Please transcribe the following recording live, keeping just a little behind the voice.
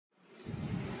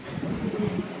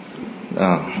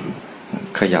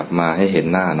ขยับมาให้เห็น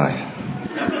หน้าหน่อย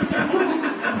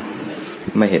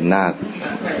ไม่เห็นหน้า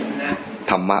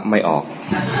ธรรมะไม่ออก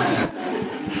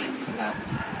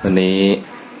วันนี้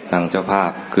ทางเจ้าภา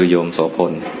พคือโยมโสพ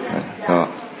ลก็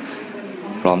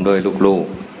พร้อมด้วยลูก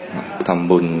ๆท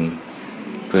ำบุญ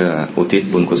เพื่ออุทิศ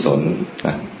บุญกุศล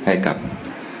ให้กับ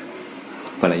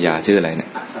ภรรยาชื่ออะไรเนี่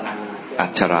ยอั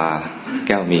ชราแ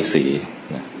ก้วมีศรี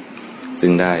ซึ่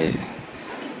งได้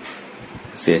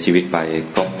เสียชีวิตไป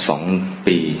ครบ2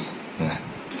 ปี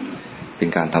เป็น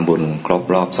การทำบุญครบ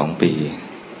รอบ2 ปี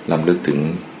รำลึกถึง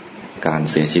การ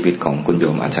เสียชีวิตของคุณโย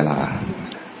มอัชรา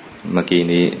เมื่อกี้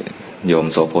นี้โยม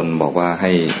โสพลบอกว่าใ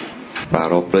ห้ปรา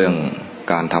รภเรื่อง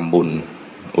การทำบุญ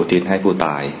อุทิศให้ผู้ต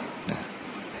าย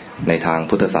ในทาง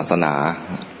พุทธศาสนา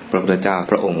พระพุทธเจ้า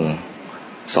พระองค์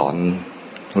สอน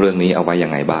เรื่องนี้เอาไว้ยั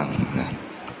งไงบ้าง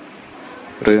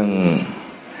เรื่อง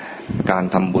การ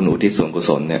ทำบุญอุทิศส่วนกุ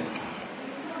ศลเนี่ย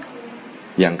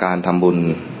อย่างการทำบุญ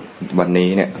วันนี้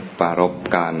เนี่ยปรารภ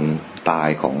การตาย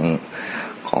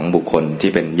ของบุคคล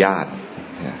ที่เป็นญาติ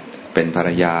เป็นภรร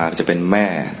ยาจะเป็นแม่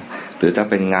หรือถ้า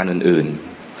เป็นงานอื่น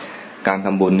ๆการท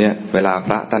ำบุญเนี่ยเวลาพ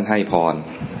ระท่านให้พร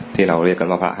ที่เราเรียกกัน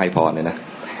ว่าพระให้พรเนี่ยนะ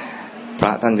พร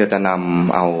ะท่านก็จะน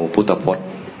ำเอาพุทธพจน์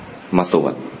มาสว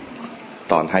ด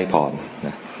ตอนให้พรน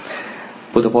ะ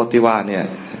พุทธพจน์ที่ว่าเนี่ย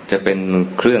จะเป็น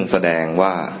เครื่องแสดงว่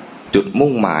าจุด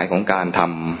มุ่งหมายของการท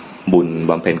ำบุญ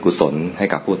บำเพ็ญกุศลให้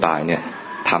กับผู้ตายเนี่ย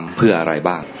ทำเพื่ออะไร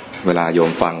บ้างเวลาโย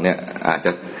มฟังเนี่ยอาจจ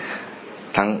ะ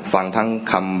ทั้งฟังทั้ง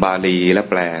คำบาลีและ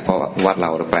แปลเพราะวัดเร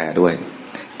าแปลด้วย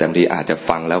แต่บางทีอาจจะ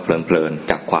ฟังแล้วเพลิน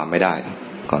ๆจับความไม่ได้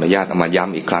ขออนุญาตเอามาย้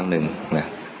ำอีกครั้งหนึ่งนะ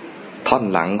ท่อน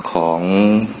หลังของ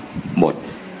บท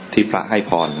ที่พระให้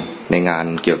พรในงาน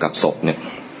เกี่ยวกับศพเนี่ย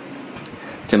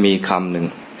จะมีคำหนึ่ง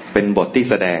เป็นบทที่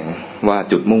แสดงว่า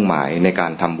จุดมุ่งหมายในกา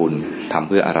รทำบุญทำเ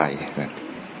พื่ออะไรนะ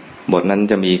บทนั้น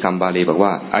จะมีคำบาลีบอกว่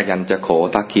าอายัญจะโข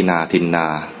ทักขินาทินนา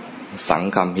สัง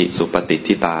คัมหิสุปฏิ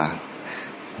ทิตา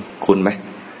คุณไหม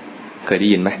เคยได้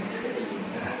ยินไหม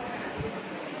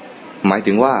หมาย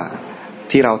ถึงว่า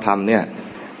ที่เราทำเนี่ย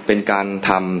เป็นการ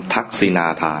ทำทักษิณา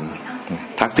ทาน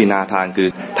ทักษิณาทานคือ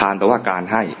ทานแปลว่าการ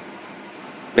ให้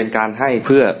เป็นการให้เ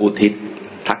พื่ออุทิศ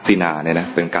ทักษิณาเนี่ยนะ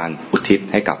เป็นการอุทิศ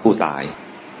ให้กับผู้ตาย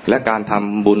และการท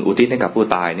ำบุญอุทิศให้กับผู้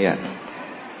ตายเนี่ย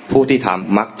ผู้ที่ท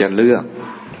ำมักจะเลือก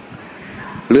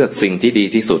สิ่งที่ดี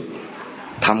ที่สุด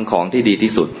ทำของที่ดี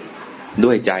ที่สุดด้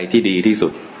วยใจที่ดีที่สุ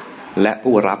ดและ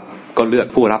ผู้รับก็เลือก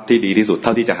ผู้รับที่ดีที่สุดเท่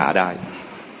าที่จะหาได้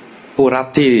ผู้รับ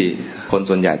ที่คน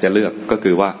ส่วนใหญ่จะเลือกก็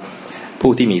คือว่า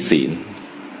ผู้ที่มีศีล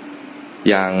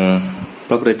อย่างพ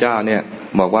ระพุทธเจ้าเนี่ย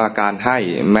บอกว่าการให้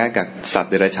แม้กับสัต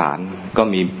ว์เดรัจฉานก็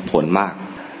มีผลมาก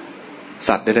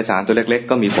สัตว์เดรัจฉานตัวเล็ก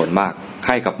ๆก็มีผลมากใ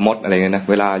ห้กับมดอะไรเงี้ยนะ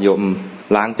เวลาโยม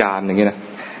ล้างจานอย่างเงี้ยนะ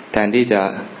แทนที่จะ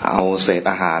เอาเศษ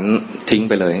อาหารทิ้ง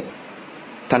ไปเลย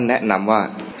ท่านแนะนำว่า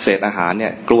เศษอาหารเนี่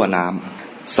ยกลั้วน้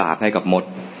ำสาดให้กับมด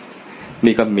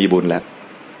นี่ก็มีบุญแล้ว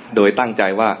โดยตั้งใจ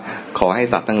ว่าขอให้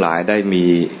สัตว์ทั้งหลายได้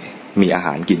มีอาห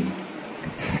ารกิน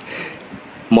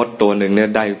มดตัวหนึ่งเนี่ย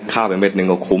ได้ข้าวไปเม็ดหนึ่ง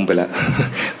ก็คุ้มไปแล้ว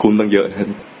คุ้มตั้งเยอะ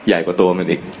ใหญ่กว่าตัวมัน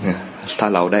อีกถ้า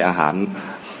เราได้อาหาร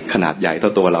ขนาดใหญ่เท่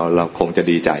าตัวเราคงจะ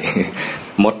ดีใจ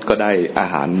มดก็ได้อา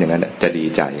หารอย่างนั้นจะดี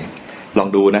ใจลอง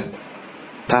ดูนะ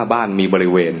ถ้าบ้านมีบริ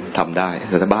เวณทำได้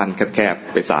แต่ถ้าบ้านแคบ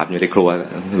ๆไปสาดอยู่ในครัว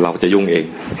เราจะยุ่งเอง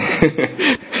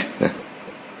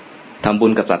ทำบุ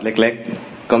ญกับสัตว์เล็ก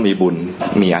ๆก็มีบุญ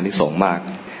มีอานิสงส์มาก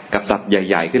กับสัตว์ใ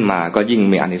หญ่ๆขึ้นมาก็ยิ่ง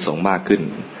มีอานิสงส์มากขึ้น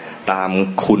ตาม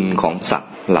คุณของสัต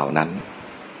ว์เหล่านั้น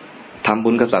ทำบุ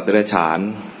ญกับสัตว์เดรัจฉาน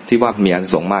ที่ว่ามีอานิ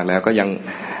สงส์มากแล้วก็ยัง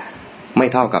ไม่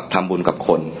เท่ากับทำบุญกับค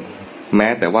นแม้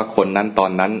แต่ว่าคนนั้นตอ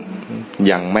นนั้น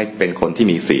ยังไม่เป็นคนที่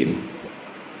มีศีล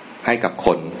ให้กับค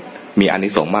นมีอานิ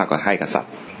สงส์มากกว่าให้กับสัต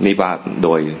ว์นี่ว่าโด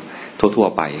ยทั่ว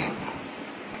ๆไป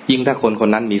ยิ่งถ้าคนคน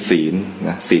นั้นมีศีลน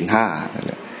ะศีล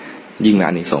 5ยิ่งมีอ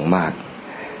านิสงส์มาก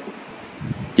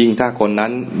ยิ่งถ้าคนนั้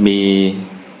นมี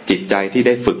จิตใจที่ไ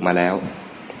ด้ฝึกมาแล้ว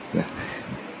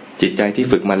จิตใจที่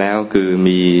ฝึกมาแล้วคือ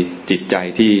มีจิตใจ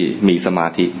ที่มีสมา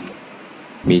ธิ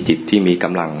มีจิตที่มีก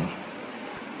ำลัง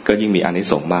ก็ยิ่งมีอานิ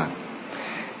สงส์มาก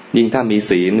ยิ่งถ้ามี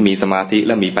ศีลมีสมาธิแ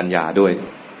ละมีปัญญาด้วย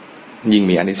ยิ่ง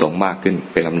มีอานิสงส์มากขึ้น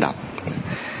เป็นลำดับ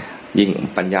ยิ่ง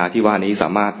ปัญญาที่ว่านี้สา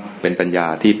มารถเป็นปัญญา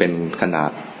ที่เป็นขนา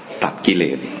ดตัดกิเล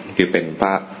สคือเป็นพร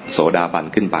ะโสดาบัน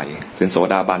ขึ้นไปเป็นโส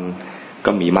ดาบัน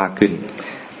ก็มีมากขึ้น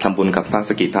ทำบุญกับพระส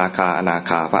กิทาคาอนา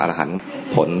คาพระอรหันต์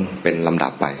ผลเป็นลำดั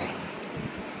บไป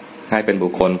ให้เป็นบุ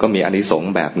คคลก็มีอานิสง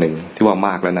ส์แบบหนึ่งที่ว่าม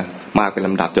ากแล้วนะมากเป็นล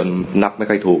ำดับจนนับไม่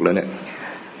ค่อยถูกแล้วเนี่ย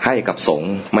ให้กับสง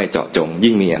ฆ์ไม่เจาะจง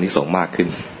ยิ่งมีอานิสงส์มากขึ้น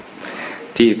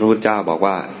ที่พระพุทธเจ้าบอก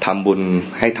ว่าทำบุญ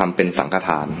ให้ทำเป็นสังฆท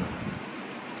าน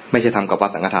ไม่ใช่ทำกับวั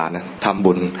ดสังฆทานนะทำ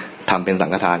บุญทำเป็นสั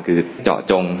งฆทานคือเจาะ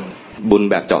จงบุญ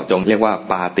แบบเจาะจงเรียกว่า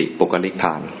ปาติปุกลิกท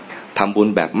านทำบุญ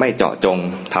แบบไม่เจาะจง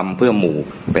ทำเพื่อหมู่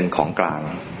เป็นของกลาง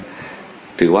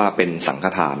ถือว่าเป็นสังฆ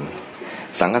ทาน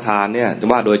สังฆทานเนี่ย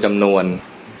ว่าโดยจำนวน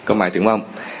ก็หมายถึงว่า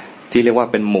ที่เรียกว่า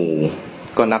เป็นหมู่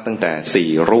ก็นับตั้งแต่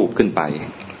4รูปขึ้นไป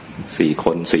4ค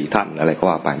น4ท่านอะไรก็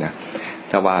ว่าไปนะ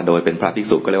ถ้าว่าโดยเป็นพระภิก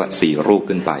ษุก็เรียกว่า4รูป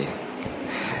ขึ้นไป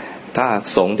ถ้า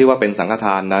สงฆ์ที่ว่าเป็นสังฆท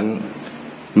านนั้น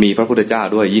มีพระพุทธเจ้า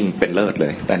ด้วยยิ่งเป็นเลิศเล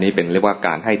ยแต่นี้เป็นเรียกว่าก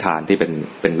ารให้ทานที่เ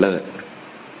ป็นเลิศ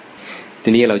ที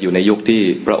นี้เราอยู่ในยุคที่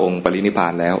พระองค์ปรินิพพา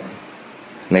นแล้ว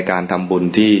ในการทำบุญ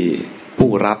ที่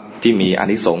ผู้รับที่มีอา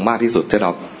นิสงส์มากที่สุดที่เร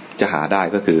าจะหาได้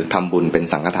ก็คือทำบุญเป็น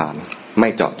สังฆทานไม่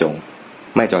เจาะจ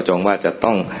งว่าจะ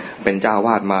ต้องเป็นเจ้าว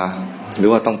าดมาหรือ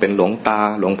ว่าต้องเป็นหลวงตา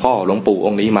หลวงพ่อหลวงปู่อ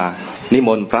งค์นี้มานิม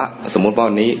นต์พระสมมุติว่า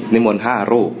นี้นิมนต์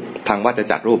5รูปทางวัดจะ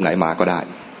จัดรูปไหนมาก็ได้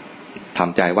ท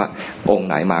ำใจว่าองค์ไ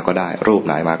หนมาก็ได้รูปไ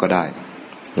หนมาก็ได้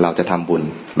เราจะทำบุญ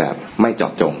แบบไม่เจา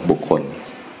ะจงบุคคล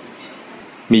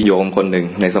มีโยมคนหนึ่ง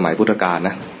ในสมัยพุทธกาลน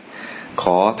ะข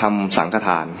อทำสังฆท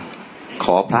านข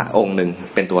อพระองค์หนึ่ง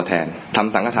เป็นตัวแทนท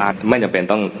ำสังฆทานไม่จำเป็น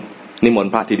ต้องนิมน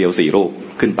ต์พระทีเดียว4รูป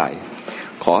ขึ้นไป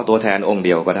ขอตัวแทนองค์เ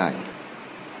ดียวก็ได้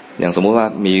อย่างสมมุติว่า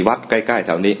มีวัดใกล้ๆแถ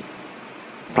วนี้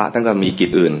พระท่านก็มีกิจ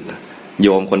อื่นโย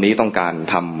มคนนี้ต้องการ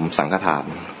ทำสังฆทาน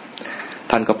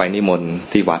ท่านก็ไปนิมนต์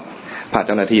ที่วัดพระเ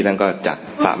จ้าหน้าที่ท่านก็จัด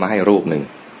พระมาให้รูปหนึ่ง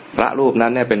พระรูปนั้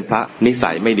นเนี่ยเป็นพระนิ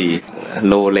สัยไม่ดี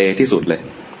โลเลที่สุดเลย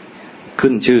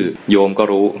ขึ้นชื่อโยมก็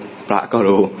รู้พระก็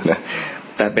รู้นะ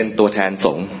แต่เป็นตัวแทนส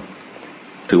งฆ์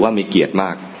ถือว่ามีเกียรติม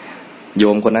ากโย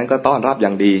มคนนั้นก็ต้อนรับอย่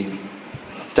างดี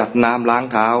จัดน้ำล้าง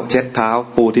เท้าเช็ดเท้า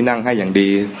ปูที่นั่งให้อย่างดี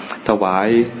ถวาย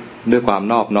ด้วยความ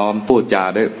นอบน้อมพูดจา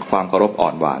ด้วยความเคารพอ่อ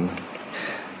นหวาน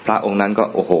พระองค์นั้นก็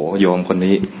โอ้โหโยมคน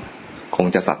นี้คง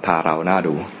จะศรัทธาเราน่า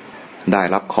ดูได้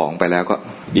รับของไปแล้วก็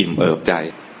อิ่มเอิบใจ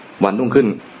วันรุ่งขึ้น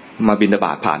มาบิณฑบ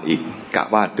าตผ่านอีกกะ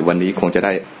ว่าวันนี้คงจะไ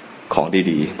ด้ของ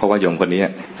ดีๆเพราะว่าโยมคนนี้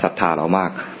ศรัทธาเรามาก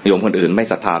โยมคนอื่นไม่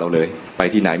ศรัทธาเราเลยไป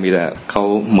ที่ไหนมีแต่เขา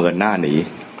เหมือนหน้าหนี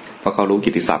เพราะเขารู้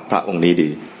กิตติศัพท์พระองค์นี้ดี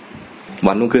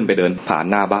วันรุ่งขึ้นไปเดินผ่าน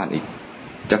หน้าบ้านอีก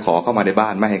จะขอเข้ามาในบ้า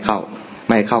นไม่ให้เข้า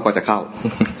ก็จะเข้า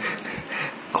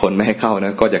คนไม่ให้เข้าน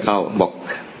ะก็จะเข้าบอก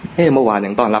เมื่อวาน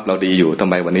ยังต้อนรับเราดีอยู่ทำ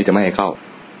ไมวันนี้จะไม่ให้เข้า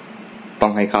ต้อ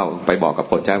งให้เข้าไปบอกกับ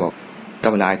คนใช้บอกเจ้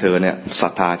านายเธอเนี่ยศรั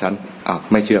ทธาฉัน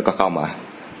ไม่เชื่อก็เข้าม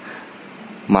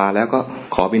าแล้วก็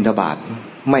ขอบิณฑบาต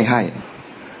ไม่ให้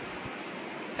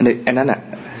อันนั้นน่ะ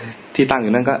ที่ตั้งอ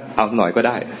ยู่นั้นก็เอาหน่อยก็ไ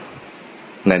ด้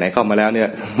ไหนๆเข้ามาแล้วเนี่ย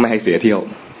ไม่ให้เสียเที่ยว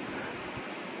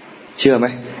เชื่อไหม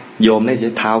โยมได้ใช้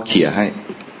เท้าเขี่ยให้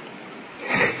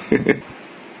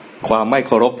ความไม่เ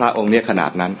คารพพระองค์เนี่ยขนา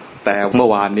ดนั้นแต่เมื่อ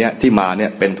วานเนี่ยที่มาเนี่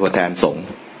ยเป็นตัวแทนสงฆ์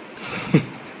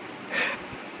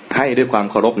ให้ด้วยความ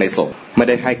เคารพในสงฆ์ไม่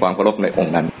ได้ให้ความเคารพในอง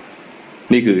ค์นั้น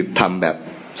นี่คือทำแบบ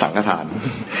สังฆทาน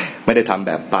ไม่ได้ทำแ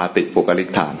บบปาติปุกลิก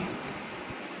ทาน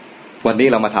วันนี้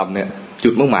เรามาทำเนี่ยจุ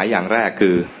ดมุ่งหมายอย่างแรกคื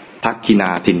อทักขินา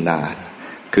ทินนา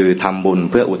คือทำบุญ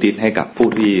เพื่ออุทิศให้กับผู้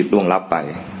ที่ล่วงลับไป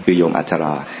คือโยมอัชร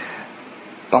า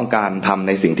ต้องการทำใ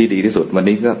นสิ่งที่ดีที่สุดวัน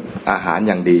นี้ก็อาหารอ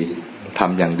ย่างดีท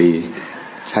ำอย่างดี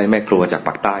ใช้แม่ครัวจากป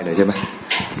ากใต้เลยใช่ไหม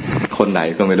คนไหน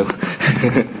ก็ไม่รู้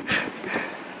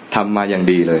ทำมาอย่าง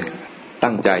ดีเลย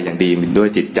ตั้งใจอย่างดีด้วย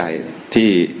จิตใจที่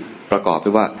ประกอบด้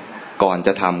วยว่าก่อนจ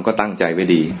ะทำก็ตั้งใจไว้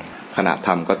ดีขณะท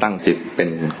ำก็ตั้งจิตเป็น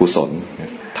กุศล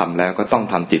ทำแล้วก็ต้อง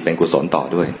ทำจิตเป็นกุศลต่อ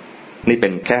ด้วยนี่เป็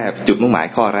นแค่จุดมุ่งหมาย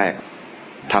ข้อแรก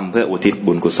ทำเพื่ออุทิศ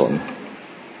บุญกุศล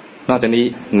นอกจากนี้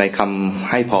ในคำ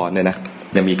ให้พรเนี่ยนะ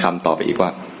ยังมีคำต่อไปอีกว่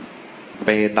าเป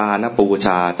ตานปูช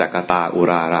าจักตาอุ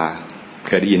ราราเ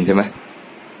คยได้ยินใช่ไหม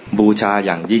บูชาอ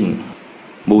ย่างยิ่ง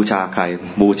บูชาใคร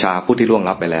บูชาผู้ที่ล่วง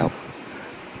ลับไปแล้ว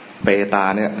เปตา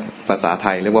เนี่ยภาษาไท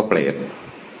ยเรียกว่าเปรต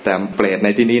แต่เปรตใน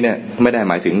ที่นี้เนี่ยไม่ได้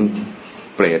หมายถึง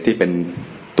เปรตที่เป็น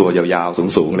ตัวยาว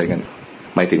ๆสูงๆเลยกัน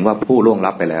หมายถึงว่าผู้ล่วง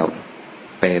ลับไปแล้ว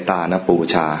เปตานปู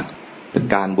ชาเป็น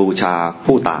การบูชา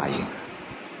ผู้ตาย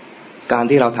การ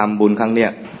ที่เราทำบุญครั้งเนี้ย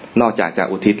นอกจากจะ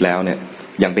อุทิศแล้วเนี่ย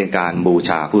ยังเป็นการบู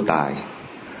ชาผู้ตาย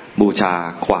บูชา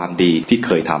ความดีที่เค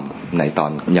ยทำในตอ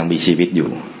นยังมีชีวิตอยู่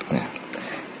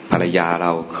ภรรยาเร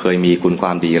าเคยมีคุณคว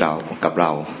ามดีเรากับเร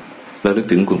าระลึก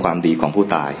ถึงคุณความดีของผู้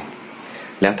ตาย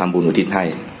แล้วทำบุญอุทิศให้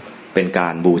เป็นกา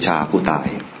รบูชาผู้ตาย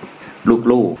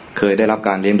ลูกๆเคยได้รับก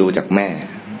ารเลี้ยงดูจากแม่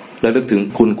ระลึกถึง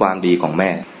คุณความดีของแ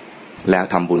ม่แล้ว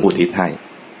ทำบุญอุทิศให้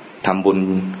ทำบุญ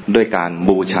ด้วยการ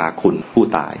บูชาคุณผู้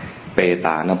ตายเปต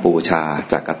านปูชา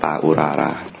จักตาอุราร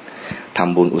าท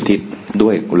ำบุญอุทิศด้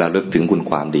วยระลึกถึงคุณ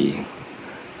ความดี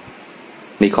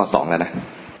นี่ข้อ2แล้วนะ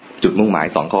จุดมุ่งหมาย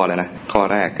2ข้อแล้วนะข้อ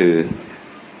แรกคือ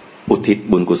อุทิศ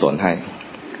บุญกุศลให้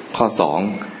ข้อ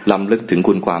2รำลึกถึง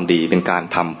คุณความดีเป็นการ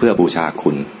ทำเพื่อบูชา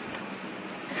คุณ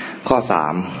ข้อ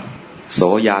3 โส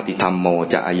ยาติธรรมโม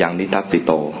จะอายังนิทัสสิโ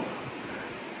ต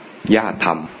ญาติธร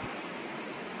รม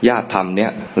ญาติธรรมเนี่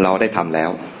ยเราได้ทำแล้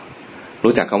ว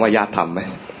รู้จักคำว่าญาติธรรมไหม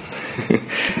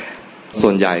ส่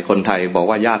วนใหญ่คนไทยบอก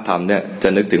ว่าญาติธรรมเนี่ยจะ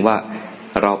นึกถึงว่า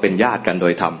เราเป็นญาติกันโด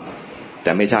ยธรรมแ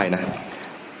ต่ไม่ใช่นะ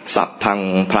ศัพท์ทาง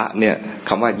พระเนี่ยค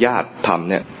ำว่าญาติธรรม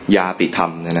เนี่ยญาติธรร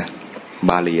มเนี่ยนะ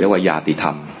บาลีเรียกว่าญาติธร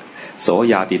รมโส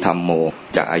ญาติธรรมโม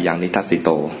จะอายังนิทัสสิโต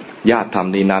ญาติธรรม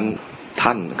นี้นั้นท่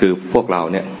านคือพวกเรา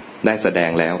เนี่ยได้แสด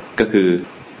งแล้วก็คือ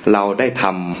เราได้ท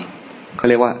ำเขา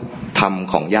เรียกว่าธรรม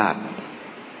ของญาติ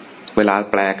เวลา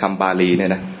แปลคำบาลีเนี่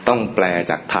ยนะต้องแปล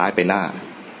จากท้ายไปหน้า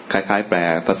คล้ายๆแปล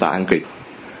ภาษาอังกฤษ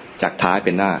จากท้ายเ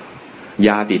ป็นหน้าญ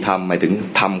าติธรรมหมายถึง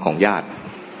ธรรมของญาติ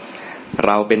เ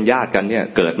ราเป็นญาติกันเนี่ย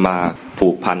เกิดมาผู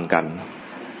กพันกัน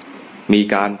มี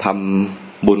การท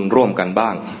ำบุญร่วมกันบ้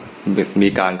างมี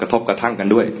การกระทบกระทั่งกัน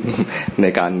ด้วย ใน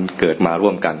การเกิดมาร่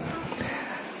วมกัน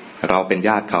เราเป็นญ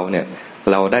าติเขาเนี่ย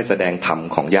เราได้แสดงธรรม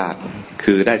ของญาติ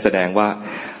คือได้แสดงว่า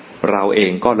เราเอ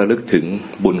งก็ระลึกถึง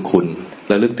บุญคุณ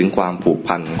ระลึกถึงความผูก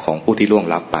พันของผู้ที่ล่วง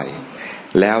ลับไป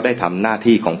แล้วได้ทำหน้า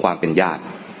ที่ของความเป็นญาติ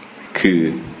คือ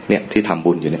เนี่ยที่ทำ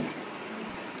บุญอยู่เนี่ย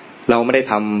เราไม่ได้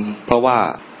ทำเพราะว่า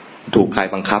ถูกใคร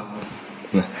บังคับ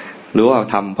หรือว่า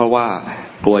ทำเพราะว่า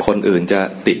กลัวคนอื่นจะ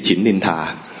ติฉินนินทา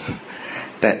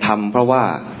แต่ทำเพราะว่า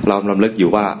เรารำลึกอยู่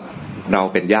ว่าเรา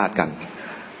เป็นญาติกัน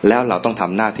แล้วเราต้องท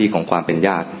ำหน้าที่ของความเป็นญ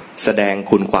าติแสดง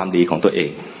คุณความดีของตัวเอ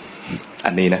ง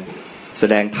อันนี้นะแส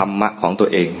ดงธรรมะของตัว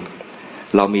เอง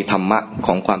เรามีธรรมะข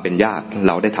องความเป็นญาติเ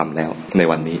ราได้ทำแล้วใน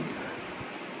วันนี้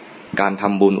การท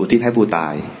ำบุญอุทิศให้ผู้ตา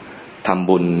ยทำ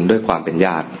บุญด้วยความเป็นญ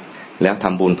าติแล้วท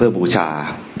ำบุญเพื่อบูชา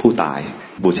ผู้ตาย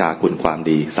บูชาคุณความ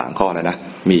ดี3ข้อแล้วนะ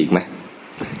มีอีกไหม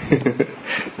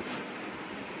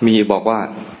มีบอกว่า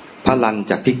พระลัน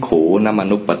จากภิกขุนม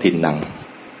นุปปทินนัง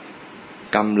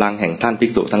กำลังแห่งท่านภิ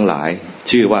กษุทั้งหลาย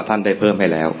ชื่อว่าท่านได้เพิ่มให้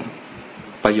แล้ว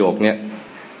ประโยคเนี้ย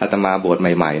อาตมาบวชใ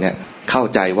หม่ๆเนี่ยเข้า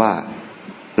ใจว่า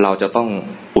เราจะต้อง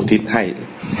อุทิศให้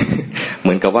เห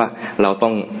มือนกับว่าเราต้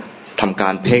องทำกา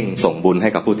รเพ่งส่งบุญให้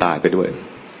กับผู้ตายไปด้วย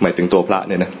หมายถึงตัวพระเ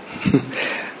นี่ยนะ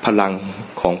พลัง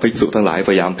ของภิกษุทั้งหลายพ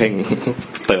ยายามเพ่ง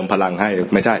เติมพลังให้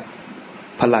ไม่ใช่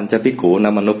พลันจะภิกขุน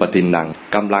มนุปปทินนัง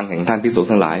กำลังแห่งท่านภิกษุ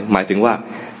ทั้งหลายหมายถึงว่า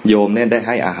โยมเนี่ยได้ใ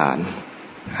ห้อาหาร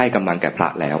ให้กำลังแก่พระ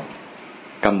แล้ว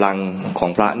กำลังขอ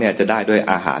งพระเนี่ยจะได้ด้วย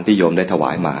อาหารที่โยมได้ถวา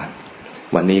ยมา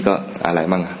วันนี้ก็อะไร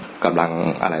บ้างกำลัง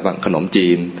อะไรบ้างขนมจี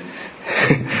น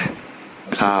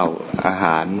ข้าวอาห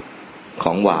ารข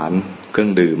องหวานเครื่อ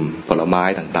งดื่มผลไม้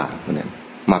ต่างๆเนี่ย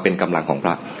มาเป็นกำลังของพ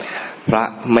ระพระ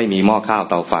ไม่มีหม้อข้าว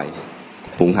เตาไฟ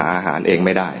หุงหาอาหารเองไ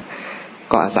ม่ได้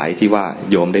ก็อาศัยที่ว่า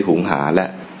โยมได้หุงหาและ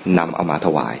นำเอามาถ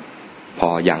วายพอ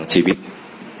ยังชีวิต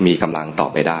มีกำลังต่อ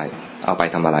ไปได้เอาไป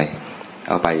ทำอะไร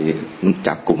เอาไป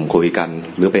จับกลุ่มคุยกัน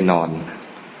หรือไปนอน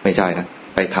ไม่ใช่นะ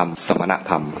ไปทำสมณ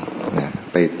ธรรมนะ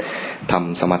ไปท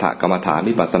ำสมถกรรมฐาน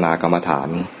วิปัสสนากรรมฐาน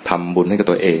ทำบุญให้กับ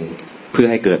ตัวเองเพื่อ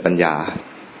ให้เกิดปัญญา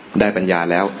ได้ปัญญา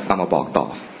แล้วเอามาบอกต่อ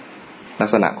ลัก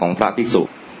ษณะของพระภิกษุ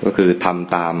ก็คือท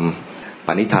ำตามป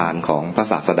ณิธานของพระ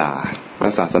ศาสดาพร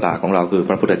ะศาสดาของเราคือ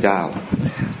พระพุทธเจ้า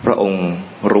พระองค์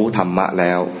รู้ธรรมะแ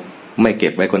ล้วไม่เก็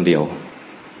บไว้คนเดียว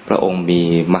พระองค์มี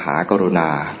มหากรุณา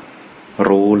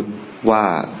รู้ว่า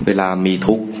เวลามี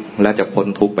ทุกข์และจะพ้น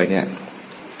ทุกข์ไปเนี่ย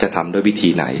จะทำด้วยวิธี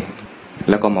ไหน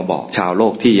แล้วก็มาบอกชาวโล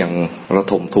กที่ยังระ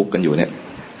ทมทุกข์กันอยู่เนี่ย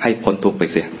ให้พ้นทุกข์ไป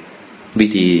เสียวิ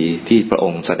ธีที่พระอ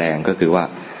งค์แสดงก็คือว่า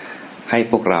ให้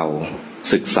พวกเรา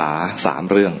ศึกษา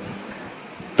3เรื่อ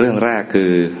งแรกคื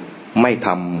อไม่ท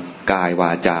ำกายว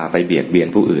าจาไปเบียดเบียน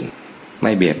ผู้อื่นไ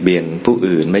ม่เบียดเบียนผู้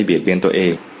อื่นไม่เบียดเบียนตัวเอ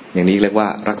งอย่างนี้เรียกว่า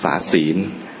รักษาศีล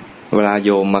เวลาโ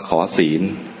ยมมาขอศีล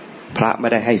พระไม่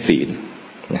ได้ให้ศีล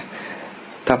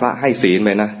ถ้าพระให้ศีลไป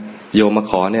นะโยมมา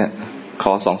ขอเนี่ยข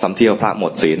อ 2-3 เที่ยวพระหม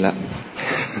ดศีลแล้ว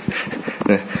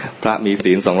พระมี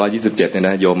ศีล227เนี่ย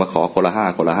นะโยมมาขอคนละ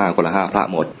5พระ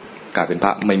หมดกลายเป็นพร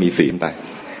ะไม่มีศีลไป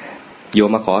โยม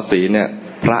มาขอศีลเนี่ย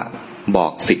พระบอ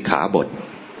กสิกขาบท5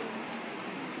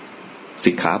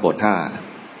สิก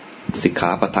ขา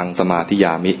ปะทังสมาธิย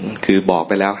ามิคือบอกไ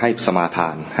ปแล้วให้สมาทา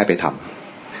นให้ไปท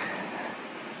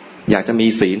ำอยากจะมี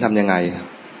ศีลทำยังไง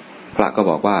พระก็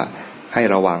บอกว่าให้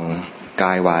ระวังก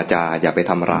ายวาจาอย่าไป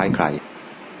ทำร้ายใคร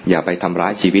อย่าไปทำร้า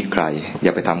ยชีวิตใครอย่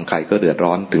าไปทำใครก็เดือด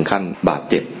ร้อนถึงขั้นบาด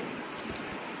เจ็บ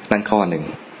นั่นข้อหนึ่ง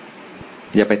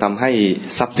อย่าไปทำให้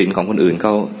ทรัพย์สินของคนอื่นเข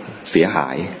าเสียหา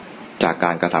ยจากก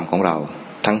ารกระทำของเรา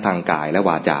ทั้งทางกายและว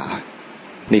าจา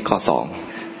นี่ข้อ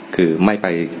2คือไม่ไป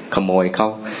ขโมยเขา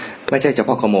ไม่ใช่เฉพ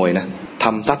าะขโมยนะท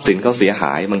ำทรัพย์สินเขาเสียห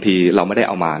ายบางทีเราไม่ได้เ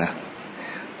อามานะ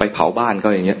ไปเผาบ้านก็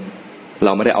อย่างเงี้ยเร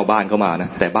าไม่ได้เอาบ้านเข้ามานะ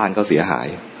แต่บ้านก็เสียหาย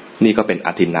นี่ก็เป็นอ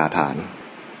ทินนาทาน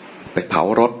ไปเผา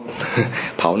รถ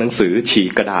เผาหนังสือฉีก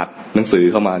กระดาษหนังสือ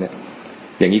เข้ามาเนี่ย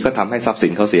อย่างนี้ก็ทำให้ทรัพย์สิ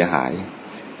นเขาเสียหาย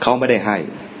เขาไม่ได้ให้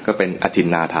ก็เป็นอทิน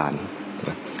นาทาน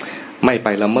ไม่ไป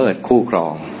ละเมิดคู่ครอ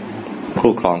ง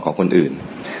ของคนอื่น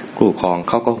คู่ครอง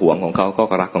เขาก็หวงของเขา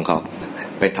ก็รักของเขา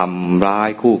ไปทำร้าย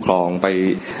คู่ครองไป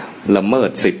ละเมิ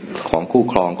ดสิทธิ์ของคู่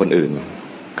ครองคนอื่น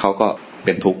เขาก็เ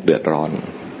ป็นทุกข์เดือดร้อน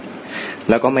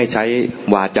แล้วก็ไม่ใช้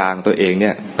วาจาตัวเองเนี่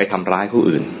ยไปทำร้ายผู้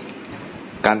อื่น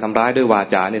การทำร้ายด้วยวา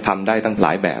จาเนี่ยทำได้ตั้งหล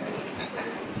ายแบบ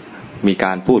มีก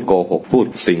ารพูดโกหกพูด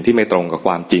สิ่งที่ไม่ตรงกับค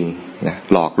วามจริงนะ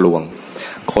หลอกลวง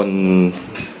คน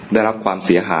ได้รับความเ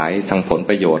สียหายทางผล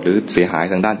ประโยชน์หรือเสียหาย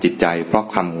ทางด้านจิตใจเพราะ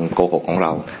คำโกหกของเร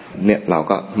าเนี่ยเรา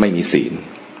ก็ไม่มีศีล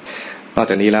นอก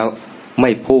จากนี้แล้วไ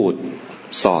ม่พูด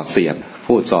ส่อเสียด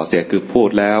คือพูด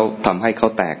แล้วทำให้เขา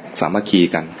แตกสามัคคี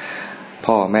กัน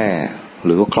พ่อแม่ห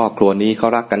รือว่าครอบครัวนี้เขา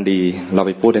รักกันดีเราไ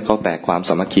ปพูดให้เขาแตกความ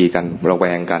สามัคคีกันระแว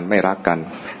งกันไม่รักกัน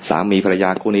สามีภรรยา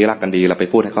คู่นี้รักกันดีเราไป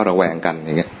พูดให้เขาระแวงกันอ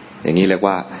ย่างนี้เรียก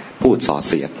ว่าพูดส่อ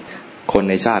เสียดคน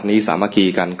ในชาตินี้สามัคคี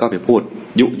กันก็ไปพูด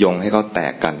ยุยงให้เขาแต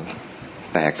กกัน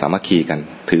แตกสามัคคีกัน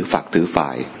ถือฝักถือฝ่า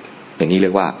ยอย่างนี้เรี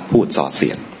ยกว่าพูดส่อเสี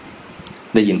ยด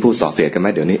ได้ยินพูดส่อเสียดกันไหม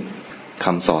เดี๋ยวนี้ค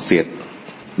ำส่อเสียด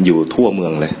อยู่ทั่วเมื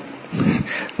องเลย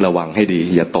ระวังให้ดี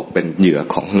อย่าตกเป็นเหยื่อ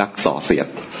ของนักส่อเสียด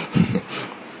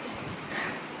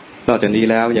นอกจากนี้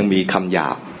แล้วยังมีคำหยา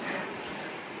บ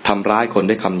ทำร้ายคน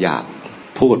ด้วยคำหยาบ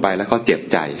พูดไปแล้วเขาเจ็บ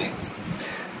ใจ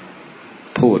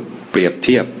พูดเปรียบเ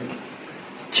ทียบ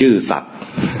ชื่อสัตว์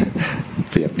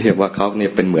เปรียบเทียบว่าเขาเนี่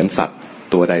ยเป็นเหมือนสัตว์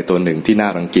ตัวใดตัวหนึ่งที่น่า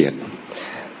รังเกียจ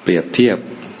เปรียบเทียบ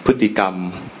พฤติกรรม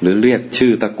หรือเรียกชื่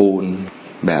อตระกูล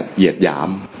แบบเหยียดหยาม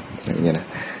อย่างเงี้ยนะ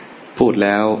พูดแ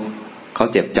ล้วเขา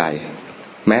เจ็บใจ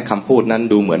แม้คำพูดนั้น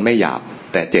ดูเหมือนไม่หยาบ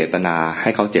แต่เจตนาให้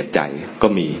เขาเจ็บใจก็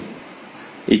มี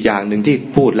อีกอย่างหนึ่งที่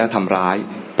พูดแล้วทำร้าย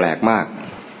แปลกมาก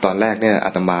ตอนแรกเนี่ยอา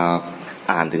ตมา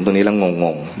อ่านถึงตรงนี้แล้วง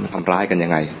งทำร้ายกันยั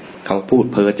งไงเขาพูด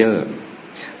เพ้อเจ้อ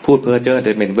จ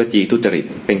ะเป็นวจีทุจริต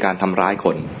เป็นการทำร้ายค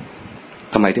น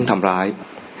ทำไมถึงทำร้าย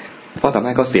เพราะทำใ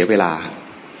ห้เขาเสียเวลา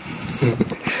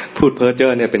พูดเพ้อเจ้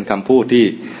อเนี่ยเป็นคำพูดที่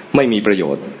ไม่มีประโย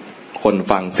ชน์คน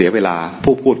ฟังเสียเวลา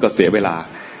ผู้พูดก็เสียเวล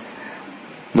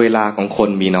าของคน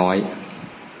มีน้อย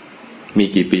มี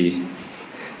กี่ปี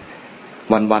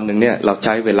วันหนึ่งเนี่ยเราใ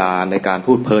ช้เวลาในการ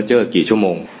พูดเพ้อเจ้อกี่ชั่วโม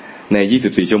งใน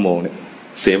24ชั่วโมงเนี่ย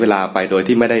เสียเวลาไปโดย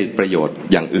ที่ไม่ได้ประโยชน์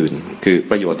อย่างอื่นคือ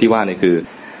ประโยชน์ที่ว่านี่คือ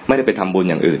ไม่ได้ไปทำบุญ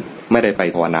อย่างอื่นไม่ได้ไป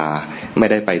ภาวนาไม่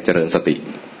ได้ไปเจริญส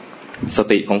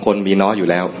ติของคนมีน้อยอยู่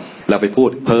แล้วเราไปพูด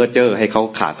เพ้อเจ้อให้เขา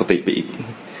ขาดสติไปอีก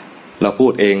เราพู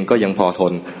ดเองก็ยังพอท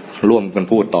นร่วมกัน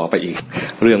พูดต่อไปอีก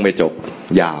เรื่องไม่จบ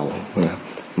ยาว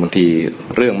บางที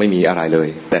เรื่องไม่มีอะไรเลย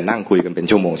แต่นั่งคุยกันเป็น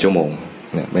ชั่วโมง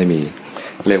เนี่ยไม่มี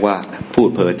เรียกว่าพูด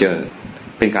เพ้อเจ้อ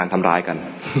เป็นการทำร้ายกัน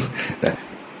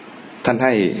ท่านใ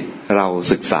ห้เรา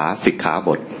ศึกษาสิกขาบ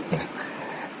ท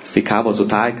สุด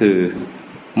ท้ายคือ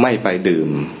ไม่ไปดื่ม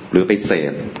หรือไปเส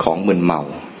พของมึนเม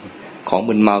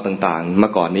าต่างๆเมื่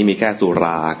อก่อนนี้มีแค่สุร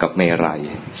ากับเมรัย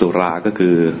สุราก็คื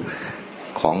อ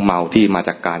ของเมาที่มาจ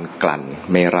ากการกลั่น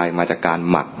เมรัยมาจากการ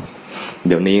หมักเ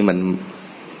ดี๋ยวนี้มัน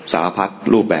สารพัด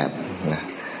รูปแบบ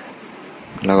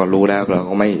แล้วก็รู้แล้วเรา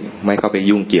ก็ไม่เข้าไป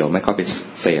ยุ่งเกี่ยวไม่เข้าไป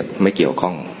เสพไม่เกี่ยวข้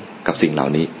องกับสิ่งเหล่า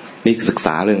นี้นี่ศึกษ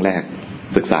าเรื่องแรก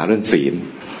ศึกษาเรื่องศี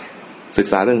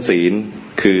ล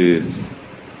คือ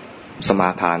สมา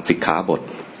ทานสิกขาบท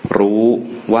รู้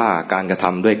ว่าการกระท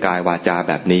ำด้วยกายวาจา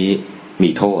แบบนี้มี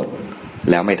โทษ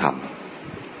แล้วไม่ท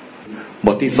ำบ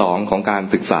ทที่2ของการ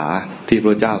ศึกษาที่พ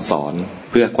ระเจ้าสอน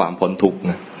เพื่อความพ้นทุกข์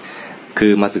คื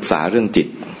อมาศึกษาเรื่องจิต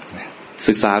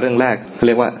ศึกษาเรื่องแรกเ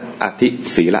รียกว่าอธิ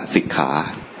ศีลสิกขา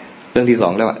เรื่องที่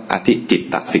2เรียกว่าอธิจิต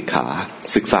ตสิกขา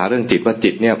ศึกษาเรื่องจิตว่า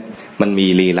จิตเนี่ยมันมี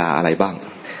ลีลาอะไรบ้าง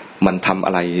มันทำอ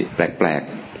ะไรแปลก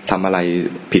ๆทำอะไร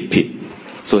ผิด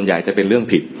ส่วนใหญ่จะเป็นเรื่อง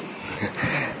ผิด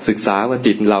ศึกษาว่า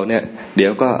จิตเราเนี่ยเดี๋ย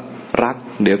วก็รัก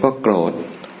เดี๋ยวก็โกรธ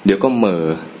เดี๋ยวก็เหม่อ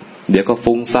เดี๋ยวก็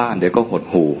ฟุ้งซ่านเดี๋ยวก็หด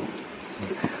หู่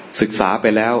ศึกษาไป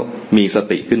แล้วมีส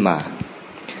ติขึ้นมา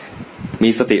มี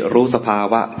สติรู้สภา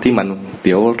วะที่มันเ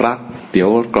ดี๋ยวรักเดี๋ยว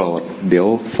โกรธเดี๋ยว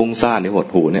ฟุ้งซ่านเดี๋ยวหด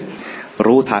หู่เนี่ย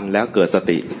รู้ทันแล้วเกิดส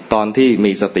ติตอนที่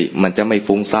มีสติมันจะไม่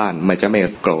ฟุ้งซ่านมันจะไม่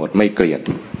โกรธไม่เกลียด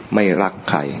ไม่รัก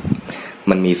ใคร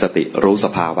มันมีสติรู้ส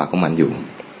ภาวะของมันอยู่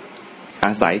อ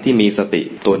าศัยที่มีสติ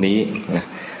ตัวนี้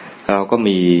เราก็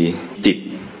มีจิต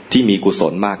ที่มีกุศ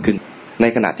ลมากขึ้นใน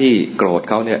ขณะที่โกรธ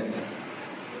เขาเนี่ย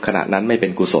ขณะนั้นไม่เป็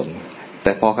นกุศลแ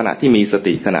ต่พอขณะที่มีส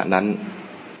ติขณะนั้น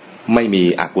ไม่มี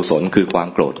อกุศลคือความ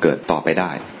โกรธเกิดต่อไปไ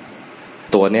ด้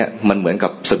ตัวเนี้ยมันเหมือนกั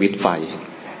บสวิตช์ไฟ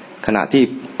ขณะที่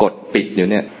กดปิดอยู่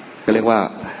เนี่ยก็เรียกว่า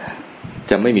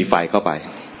จะไม่มีไฟเข้าไป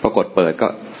พอกดเปิดก็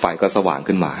ไฟก็สว่าง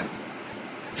ขึ้นมา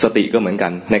สติก็เหมือนกั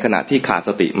นในขณะที่ขาดส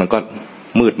ติมันก็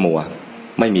มืดมัว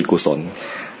ไม่มีกุศล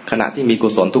ขณะที่มีกุ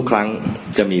ศลทุกครั้ง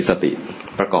จะมีสติ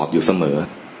ประกอบอยู่เสมอ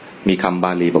มีคำบ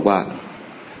าลีบอกว่า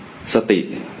สติ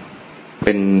เ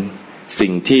ป็นสิ่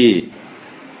งที่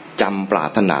จำปรา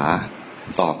รถนา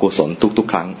ต่อกุศลทุก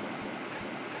ๆครั้ง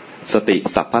สติ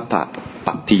สัพพะ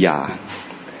ปัตติยา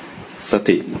ส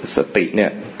ติเนี่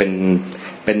ยเ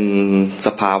ป็นส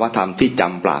ภาวะธรรมที่จ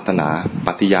ำปรารถนา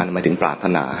ปัตติยาหมายถึงปรารถ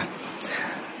นา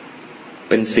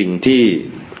เป็นสิ่งที่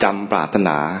จำปรารถน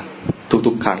า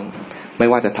ทุกๆครั้งไม่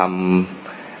ว่าจะท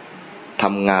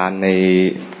ำงานใน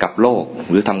กับโลก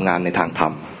หรือทำงานในทางธร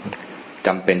รมจ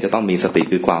ำเป็นจะต้องมีสติ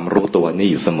คือความรู้ตัวนี่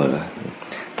อยู่เสมอ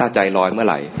ถ้าใจลอยเมื่อ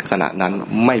ไหร่ขณะนั้น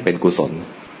ไม่เป็นกุศล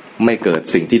ไม่เกิด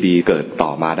สิ่งที่ดีเกิดต่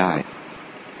อมาได้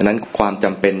ดังนั้นความจ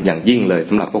ำเป็นอย่างยิ่งเลย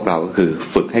สำหรับพวกเราก็คือ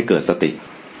ฝึกให้เกิดสติ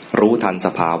รู้ทันส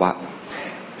ภาวะ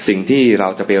สิ่งที่เรา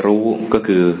จะไปรู้ก็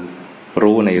คือ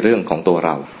รู้ในเรื่องของตัวเ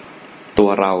รา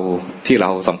ที่เร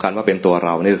าสำคัญว่าเป็นตัวเร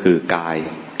านี่ก็คือกาย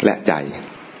และใจ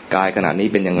กายขณะนี้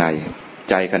เป็นยังไง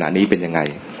ใจขณะนี้เป็นยังไง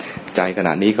ใจขณ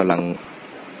ะนี้กำลัง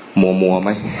มัวไหม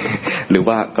หรือ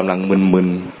ว่ากำลังมึน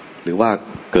หรือว่า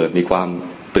เกิดมีความ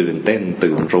ตื่นเต้น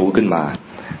ตื่นรู้ขึ้นมา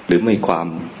หรือมีความ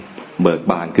เบิก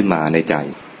บานขึ้นมาในใจ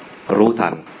รู้ทั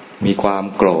นมีความ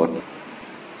โกรธ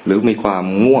หรือมีความ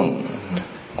ง่ว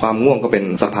งก็เป็น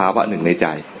สภาวะหนึ่งในใจ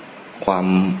ความ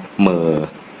เหม่อ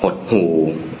หดหู่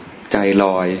ใจล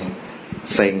อย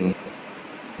เ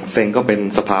ซ็งก็เป็น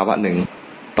สภาวะหนึ่ง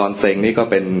ตอนเซ็งนี่ก็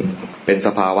เป็นส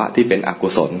ภาวะที่เป็นอกุ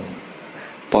ศล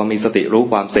พอมีสติรู้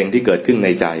ความเซ็งที่เกิดขึ้นใน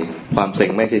ใจความเซ็ง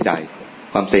ไม่ใช่ใจ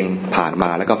ความเซ็งผ่านมา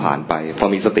แล้วก็ผ่านไปพอ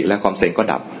มีสติแล้วความเซ็งก็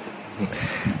ดับ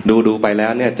ดูไปแล้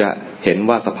วเนี่ยจะเห็น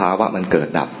ว่าสภาวะมันเกิด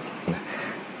ดับ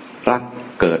รัก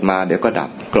เกิดมาเดี๋ยวก็ดับ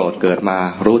โกรธเกิดมา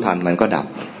รู้ทันมันก็ดับ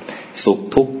สุข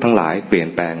ทุกข์ทั้งหลายเปลี่ยน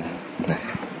แปลง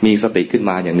มีสติขึ้น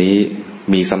มาอย่างนี้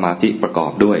มีสมาธิประกอ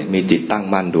บด้วยมีจิตตั้ง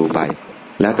มั่นดูไป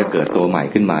แล้วจะเกิดตัวใหม่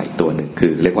ขึ้นมาอีกตัวหนึ่งคื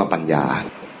อเรียกว่าปัญญา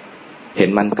เห็น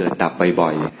มันเกิดดับบ่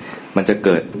อยๆมันจะเ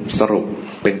กิดสรุป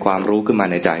เป็นความรู้ขึ้นมา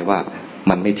ในใจว่า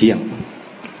มันไม่เที่ยง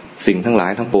สิ่งทั้งหลา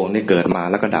ยทั้งปวงที่เกิดมา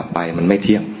แล้วก็ดับไปมันไม่เ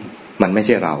ที่ยงมันไม่ใ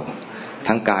ช่เรา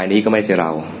ทั้งกายนี้ก็ไม่ใช่เร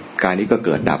ากายนี้ก็เ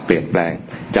กิดดับเปลี่ยนแปลง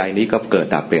ใจนี้ก็เกิด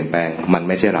ดับเปลี่ยนแปลงมัน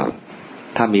ไม่ใช่เรา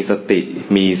ถ้ามีสติ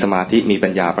มีสมาธิมีปั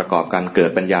ญญาประกอบกันเกิ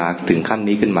ดปัญญาถึงขั้น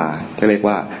นี้ขึ้นมาเรียก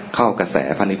ว่าเข้ากระแส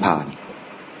พระนิพพาน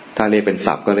ถ้าเรียกเป็น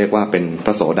ศัพท์ก็เรียกว่าเป็นพ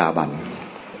ระโสดาบัน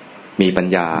มีปัญ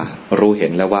ญารู้เห็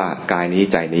นแล้วว่ากายนี้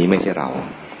ใจนี้ไม่ใช่เรา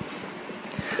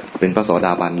เป็นพระโสด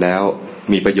าบันแล้ว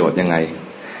มีประโยชน์ยังไง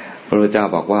พระพุทธเจ้า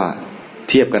บอกว่า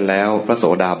เทียบกันแล้วพระโส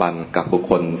ดาบันกับบุค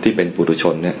คลที่เป็นปุถุช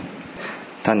นเนี่ย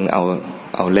ท่านเอ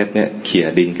าเล็บเนี่ยเขี่ย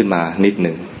ดินขึ้นมานิดห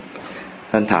นึ่ง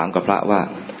ท่านถามกับพระว่า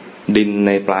ดินใ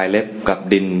นปลายเล็บกับ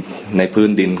ดินในพื้น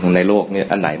ดินของในโลกเนี่ย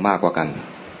อันไหนมากกว่ากัน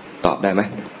ตอบได้ไหม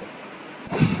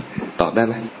ตอบได้ไ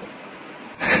หม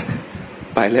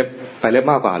ปลายเล็บ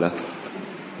มากกว่าเหรอ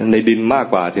ในดินมาก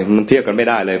กว่าสิมันเทียบกันไม่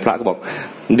ได้เลยพระก็บอก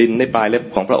ดินในปลายเล็บ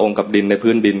ของพระองค์กับดินใน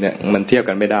พื้นดินเนี่ยมันเทียบ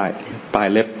กันไม่ได้ปลาย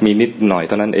เล็บมีนิดหน่อยเ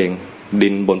ท่านั้นเองดิ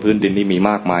นบนพื้นดินนี่มี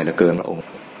มากมายเหลือเกินพระองค์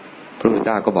พระพุทธเ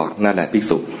จ้าก็บอกนั่นแหละภิก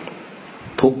ษุ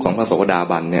ทุกข์ของพระโสดา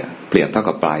บันเนี่ยเปรียบเท่า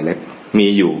กับปลายเล็บมี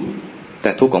อยู่แ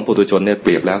ต่ทุกข์ของปุถุชนเนี่ยเป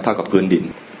รียบแล้วเท่ากับพื้นดิน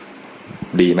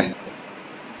ดีไหม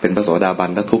เป็นพระโสดาบัน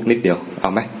แล้วทุกข์นิดเดียวเอ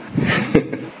าไหม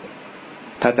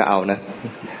ถ้าจะเอานะ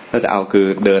ถ้าจะเอาคือ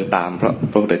เดินตาม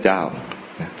พระพุทธเจ้า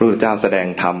พระพุทธเจ้าแสดง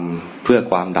ธรรมเพื่อ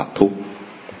ความดับทุกข์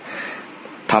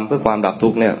ทำเพื่อความดับทุ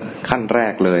กข์เนี่ยขั้นแร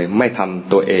กเลยไม่ท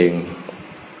ำตัวเอง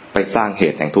ไปสร้างเห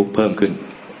ตุแห่งทุกข์เพิ่มขึ้น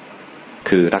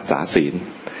คือรักษาศีล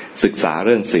ศึกษาเ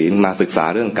รื่องศีลมาศึกษา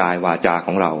เรื่องกายวาจาข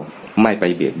องเราไม่ไป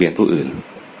เบียดเบียนผู้อื่น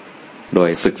โดย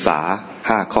ศึกษา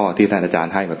5ข้อที่ท่านอาจาร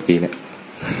ย์ให้เมื่อกี้เนี่ย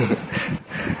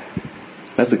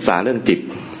และศึกษาเรื่องจิต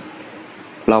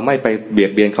เราไม่ไปเบีย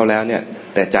ดเบียนเขาแล้วเนี่ย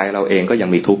แต่ใจเราเองก็ยัง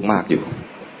มีทุกข์มากอยู่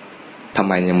ทำ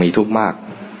ไมยังมีทุกข์มาก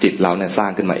จิตเราเนี่ยสร้า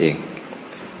งขึ้นมาเอง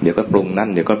เดี๋ยวก็ปรุงนั่น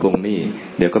เดี๋ยวก็ปรุงนี่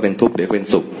เดี๋ยวก็เป็นทุกข์เดี๋ยวเป็น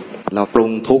สุขเราปรุง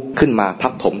ทุกข์ขึ้นมาทั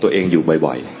บถมตัวเองอยู่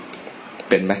บ่อยๆ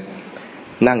เป็นไหม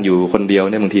นั่งอยู่คนเดียว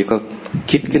เนี่ยบางทีก็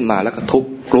คิดขึ้นมาแล้วก็ทุกข์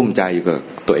กลุ้มใจอยู่กับ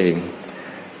ตัวเอง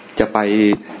จะ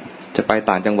ไป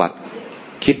ต่างจังหวัด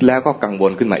คิดแล้วก็กังว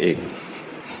ลขึ้นมาเอง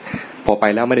พอไป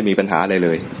แล้วไม่ได้มีปัญหาอะไรเล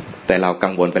ยแต่เรากั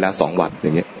งวลไปแล้ว2 วันอ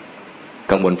ย่างเงี้ย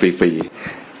กังวลฟรี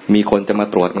ๆมีคนจะมา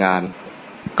ตรวจงาน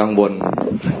กังวล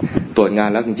ตรวจงาน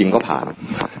แล้วจริงๆก็ผ่าน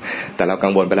แต่เรากั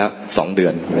งวลไปแล้ว2 เดือ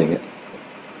นอะไรเงี้ย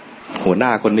หัวหน้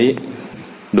าคนนี้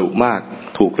ดุมาก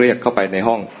ถูกเรียกเข้าไปใน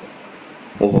ห้อง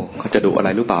โอ้เขาจะดุอะไร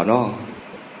หรือเปล่าเนาะ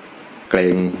เกร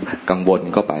งกังวล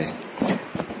เข้าไป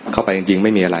จริงๆไ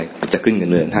ม่มีอะไรจะขึ้นเงิ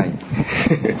นเดือนให้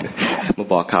มา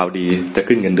บอกข่าวดีจะ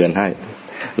ขึ้นเงินเดือนให้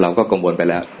เราก็กังวลไป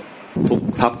แล้วทุก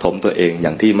ทับถมตัวเองอย่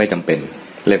างที่ไม่จำเป็น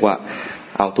เรียกว่า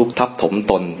เอาทุกทับถม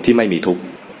ตนที่ไม่มีทุก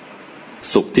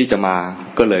สุขที่จะมา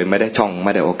ก็เลยไม่ได้ช่องไ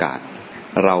ม่ได้โอกาส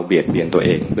เราเบียดเบียนตัวเอ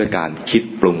งด้วยการคิด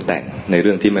ปรุงแต่งในเ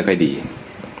รื่องที่ไม่ค่อยดี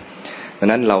ดัง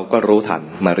นั้นเราก็รู้ทัน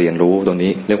มาเรียนรู้ตรง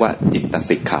นี้เรียกว่าจิตต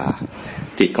สิกขา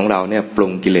จิตของเราเนี่ยปรุ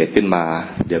งกิเลสขึ้นมา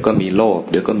เดี๋ยวก็มีโลภ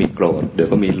เดี๋ยวก็มีโกรธเดี๋ยว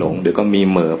ก็มีหลงเดี๋ยวก็มี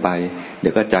เหม่อไปเดี๋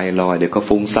ยวก็ใจลอยเดี๋ยวก็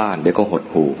ฟุ้งซ่านเดี๋ยวก็หด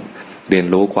หู่เรียน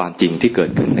รู้ความจริงที่เกิ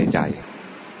ดขึ้นในใจ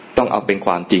ต้องเอาเป็นค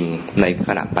วามจริงในข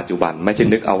ณะปัจจุบันไม่ใช่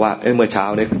นึกเอาว่าเมื่อเช้า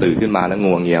เนี่ยตื่นขึ้นมาแล้ว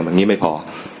งัวเงียแบบนี้ไม่พอ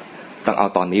ต้องเอา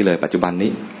ตอนนี้เลยปัจจุบัน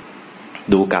นี้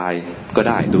ดูกายก็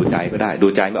ได้ดูใจก็ได้ดู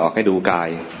ใจไม่ออกให้ดูกาย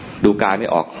ดูกายไม่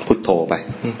ออกพุทโธไป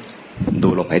ดู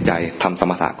ลมหายใจทำส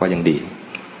มถะก็ยังดี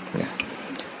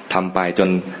ทำไปจน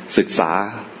ศึกษา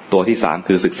ตัวที่3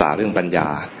คือศึกษาเรื่องปัญญา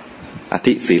อ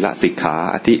ธิศีลสิกขา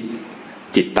อธิ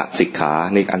จิตตสิกขา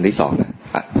นี่อันที่2นะ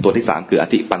ตัวที่3คืออ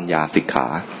ธิปัญญาสิกขา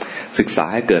ศึกษา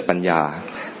ให้เกิดปัญญา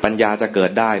ปัญญาจะเกิ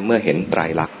ดได้เมื่อเห็นไตร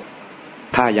ลักษณ์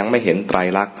ถ้ายังไม่เห็นไตร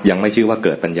ลักษณ์ยังไม่ชื่อว่าเ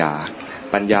กิดปัญญา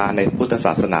ปัญญาในพุทธศ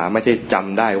าสนาไม่ใช่จ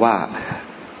ำได้ว่า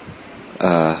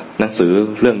หนังสือ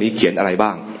เรื่องนี้เขียนอะไรบ้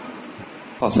าง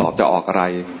ข้อสอบจะออกอะไร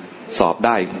สอบไ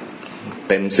ด้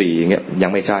เต็ม4อย่างเงี้ยยั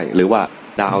งไม่ใช่หรือว่า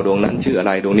ดาวดวงนั้นชื่ออะไ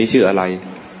รดวงนี้ชื่ออะไร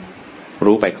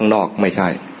รู้ไปข้างนอกไม่ใช่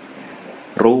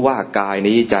รู้ว่ากาย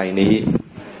นี้ใจนี้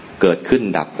เกิดขึ้น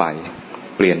ดับไป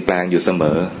เปลี่ยนแปลงอยู่เสม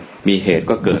อมีเหตุ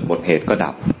ก็เกิดหมดเหตุก็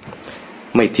ดับ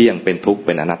ไม่เที่ยงเป็นทุกข์เ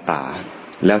ป็นอนัตตา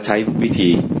แล้วใช้วิธี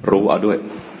รู้เอาด้วย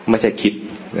ไม่ใช่คิด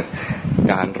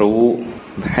การรู้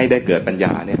ให้ได้เกิดปัญญ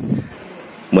าเนี่ย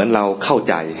เหมือนเราเข้า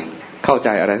ใจ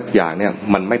อะไรสักอย่างเนี่ย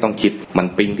มันไม่ต้องคิดมัน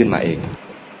ปิ๊งขึ้นมาเอง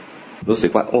รู้สึ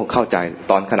กว่าโอ้เข้าใจ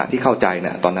ตอนขณะที่เข้าใจเ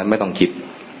นี่ยตอนนั้นไม่ต้องคิด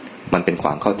มันเป็นคว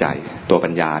ามเข้าใจตัวปั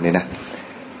ญญาเนี่ยนะ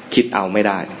คิดเอาไม่ไ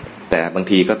ด้แต่บาง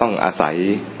ทีก็ต้องอา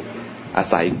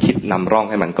ศัยคิดนำร่อง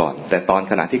ให้มันก่อนแต่ตอน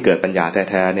ขณะที่เกิดปัญญา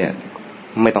แท้ๆเนี่ย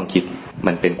ไม่ต้องคิด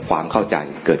มันเป็นความเข้าใจ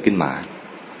เกิดขึ้นมา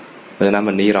เพราะฉะนั้น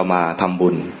วันนี้เรามาทำบุ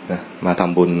ญนะมาท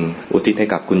ำบุญอุทิศให้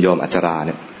กับคุณโยมอัชราเ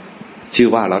นี่ยชื่อ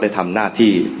ว่าเราได้ทำหน้า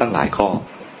ที่ตั้งหลายข้อ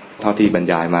เท่าที่บรร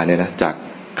ยายมาเนี่ยนะจาก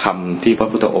คำที่พระ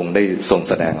พุทธองค์ได้ทรง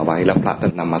แสดงเอาไว้แล้วพระท่า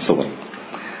นนำมาสวด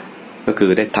ก็คื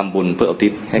อได้ทำบุญเพื่ออุทิ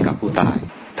ศให้กับผู้ตาย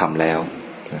ทำแล้ว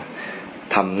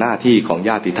ทำหน้าที่ของ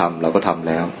ญาติธรรมเราก็ทำ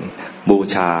แล้วบู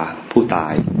ชาผู้ตา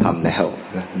ยทำแล้ว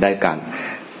ได้การ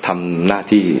ทำหน้า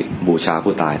ที่บูชา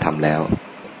ผู้ตายทำแล้ว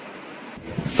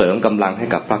เสริมกำลังให้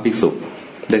กับพระภิกษุ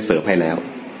ได้เสริมให้แล้ว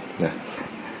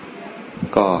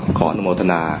ก็ขออนุโมท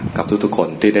นากับทุกๆคน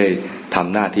ที่ได้ท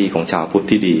ำหน้าที่ของชาวพุทธ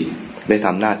ที่ดีได้ท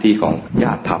ำหน้าที่ของญ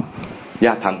าติธรรมญ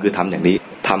าติธรรมคือทำอย่างนี้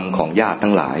ธรรมของญาติ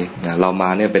ทั้งหลายเรามา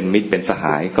เนี่ยเป็นมิตรเป็นสห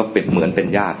ายก็เป็นเหมือนเป็น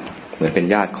ญาติเหมือนเป็น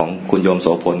ญาติของคุณโยมโส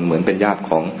พลเหมือนเป็นญาติ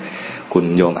ของคุณ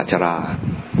โยมอัชรา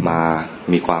มา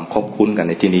มีความคบคุ้นกัน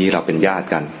ในที่นี้เราเป็นญาติ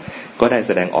กันก็ได้แ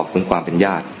สดงออกถึงความเป็นญ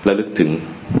าติระลึกถึง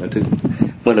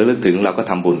เมื่อระลึกถึงเราก็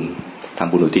ทำบุญ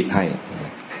อุทิศให้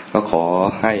ก็ขอ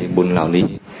ให้บุญเหล่านี้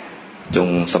จง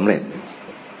สำเร็จ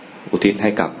อุทิศให้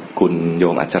กับคุณโย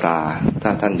มอัชราถ้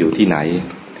าท่านอยู่ที่ไหน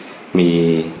มี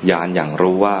ญาณอย่าง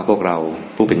รู้ว่าพวกเรา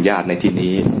ผู้เป็นญาติในที่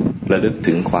นี้ระลึก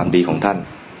ถึงความดีของท่าน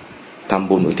ทำ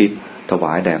บุญอุทิศถว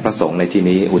ายแด่พระสงฆ์ในที่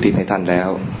นี้อุทิศให้ท่านแล้ว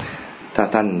ถ้า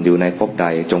ท่านอยู่ในภพใด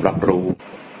จงรับรู้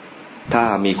ถ้า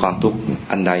มีความทุกข์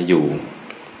อันใดอยู่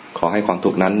ขอให้ความทุ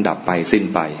กข์นั้นดับไปสิ้น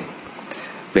ไป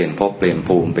เปลี่ยนภพเปลี่ยน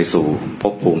ภูมิไปสู่ภ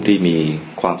พภูมิที่มี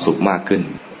ความสุขมากขึ้น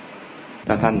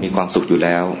ถ้าท่านมีความสุขอยู่แ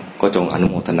ล้วก็จงอนุ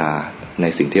โมทนาใน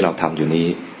สิ่งที่เราทำอยู่นี้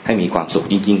ให้มีความสุข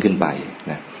ยิ่งขึ้นไป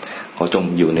นะขอจง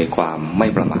อยู่ในความไม่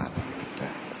ประมาท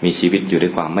มีชีวิตอยู่ด้ว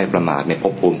ยความไม่ประมาทในภ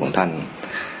พภูมิของท่าน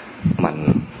มัน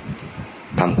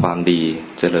ทำความดี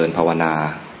เจริญภาวนา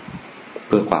เ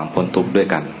พื่อความพ้นทุกข์ด้วย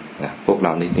กันนะพวกเร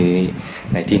าใน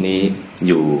ที่นี้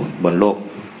อยู่บนโลก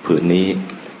ผืนนี้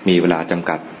มีเวลาจำ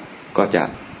กัดก็จะ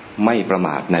ไม่ประม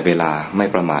าทในเวลาไม่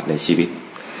ประมาทในชีวิต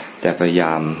แต่พยาย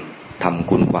ามทำ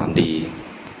คุณความดี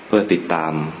เพื่อติดตา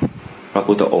มพระ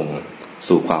พุทธองค์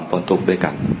สู่ความพ้นทุกข์ด้วยกั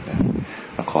น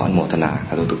ขออนุโมทนา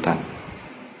ทุกท่าน